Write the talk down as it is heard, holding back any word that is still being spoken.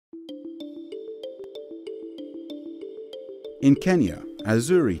In Kenya,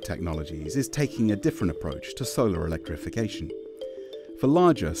 Azuri Technologies is taking a different approach to solar electrification. For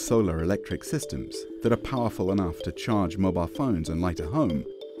larger solar electric systems that are powerful enough to charge mobile phones and light a home,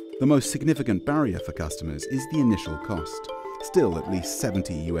 the most significant barrier for customers is the initial cost, still at least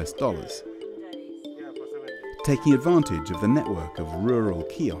 $70. Taking advantage of the network of rural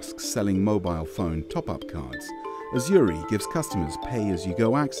kiosks selling mobile phone top-up cards, Azuri gives customers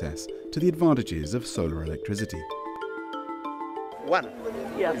pay-as-you-go access to the advantages of solar electricity. One,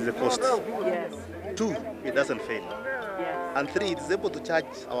 Yes. is the cost. Yes. Two, it doesn't fail. Yes. And three, it is able to charge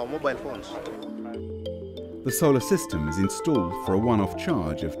our mobile phones. The solar system is installed for a one-off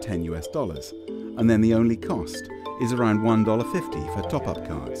charge of $10, and then the only cost is around $1.50 for top-up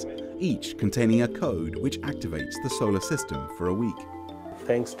cards, each containing a code which activates the solar system for a week.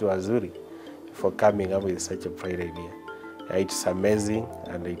 Thanks to Azuri for coming up with such a bright idea. It's amazing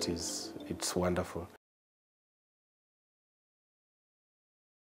and it's wonderful.